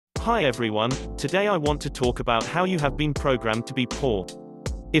Hi everyone, today I want to talk about how you have been programmed to be poor.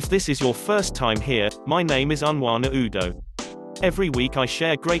 If this is your first time here, my name is Unwana Udoh. Every week I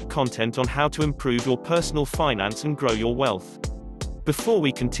share great content on how to improve your personal finance and grow your wealth. Before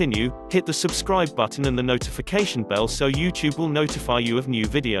we continue, hit the subscribe button and the notification bell so YouTube will notify you of new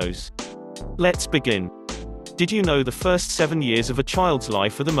videos. Let's begin. Did you know the first 7 years of a child's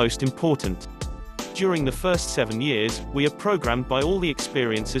life are the most important? During the first 7 years, we are programmed by all the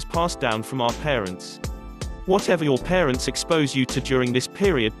experiences passed down from our parents. Whatever your parents expose you to during this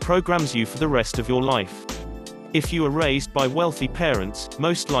period programs you for the rest of your life. If you are raised by wealthy parents,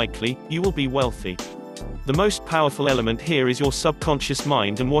 most likely, you will be wealthy. The most powerful element here is your subconscious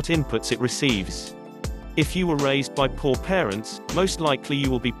mind and what inputs it receives. If you were raised by poor parents, most likely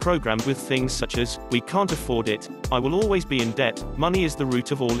you will be programmed with things such as, we can't afford it, I will always be in debt, money is the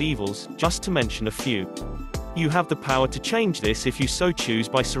root of all evils, just to mention a few. You have the power to change this if you so choose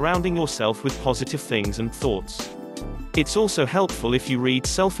by surrounding yourself with positive things and thoughts. It's also helpful if you read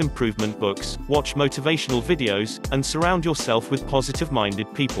self-improvement books, watch motivational videos, and surround yourself with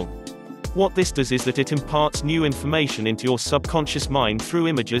positive-minded people. What this does is that it imparts new information into your subconscious mind through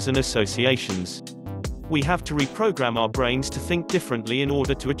images and associations. We have to reprogram our brains to think differently in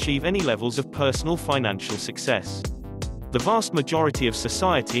order to achieve any levels of personal financial success. The vast majority of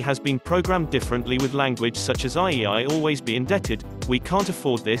society has been programmed differently with language such as I always be indebted, we can't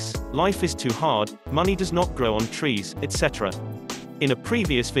afford this, life is too hard, money does not grow on trees, etc. In a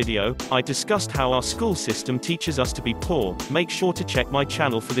previous video, I discussed how our school system teaches us to be poor. Make sure to check my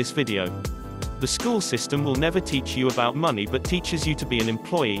channel for this video. The school system will never teach you about money but teaches you to be an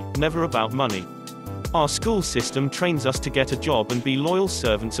employee, never about money. Our school system trains us to get a job and be loyal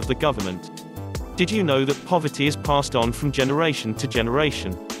servants of the government. Did you know that poverty is passed on from generation to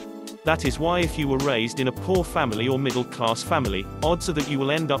generation? That is why if you were raised in a poor family or middle-class family, odds are that you will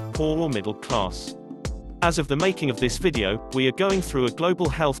end up poor or middle class. As of the making of this video, we are going through a global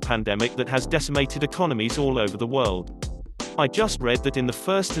health pandemic that has decimated economies all over the world. I just read that in the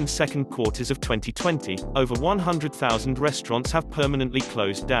first and second quarters of 2020, over 100,000 restaurants have permanently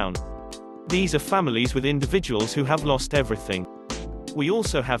closed down. These are families with individuals who have lost everything. We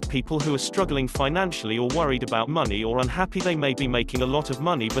also have people who are struggling financially or worried about money or unhappy they may be making a lot of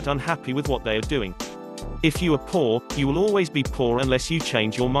money but unhappy with what they are doing. If you are poor, you will always be poor unless you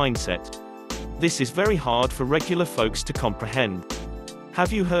change your mindset. This is very hard for regular folks to comprehend.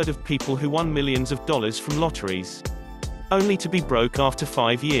 Have you heard of people who won millions of dollars from lotteries? Only to be broke after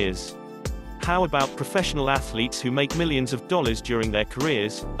 5 years. How about professional athletes who make millions of dollars during their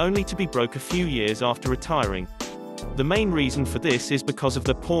careers, only to be broke a few years after retiring? The main reason for this is because of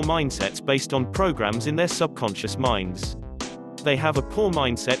the poor mindsets based on programs in their subconscious minds. They have a poor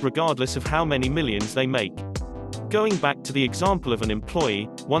mindset regardless of how many millions they make. Going back to the example of an employee,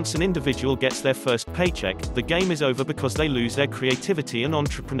 once an individual gets their first paycheck, the game is over because they lose their creativity and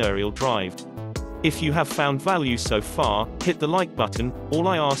entrepreneurial drive. If you have found value so far, hit the like button. All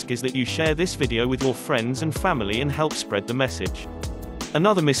I ask is that you share this video with your friends and family and help spread the message.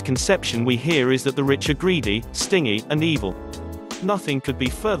 Another misconception we hear is that the rich are greedy, stingy, and evil. Nothing could be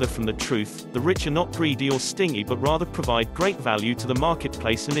further from the truth. The rich are not greedy or stingy but rather provide great value to the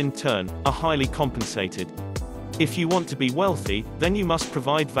marketplace and in turn, are highly compensated. If you want to be wealthy, then you must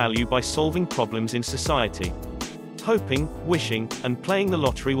provide value by solving problems in society. Hoping, wishing, and playing the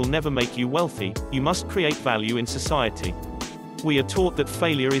lottery will never make you wealthy. You must create value in society. We are taught that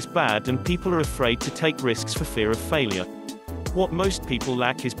failure is bad and people are afraid to take risks for fear of failure. What most people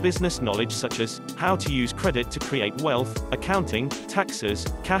lack is business knowledge such as how to use credit to create wealth, accounting, taxes,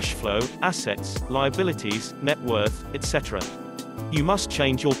 cash flow, assets, liabilities, net worth, etc. You must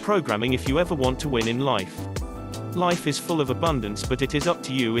change your programming if you ever want to win in life. Life is full of abundance but it is up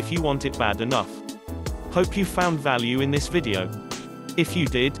to you if you want it bad enough. Hope you found value in this video. If you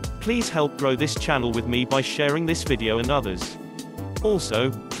did, please help grow this channel with me by sharing this video and others. Also,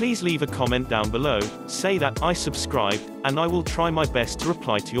 please leave a comment down below, say that I subscribed, and I will try my best to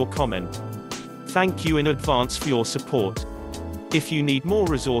reply to your comment. Thank you in advance for your support. If you need more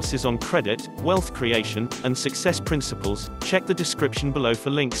resources on credit, wealth creation, and success principles, check the description below for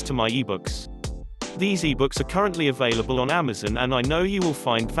links to my ebooks. These ebooks are currently available on Amazon and I know you will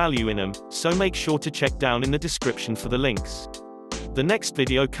find value in them, so make sure to check down in the description for the links. The next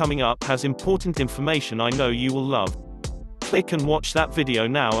video coming up has important information I know you will love. Click and watch that video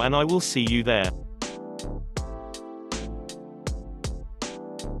now and I will see you there.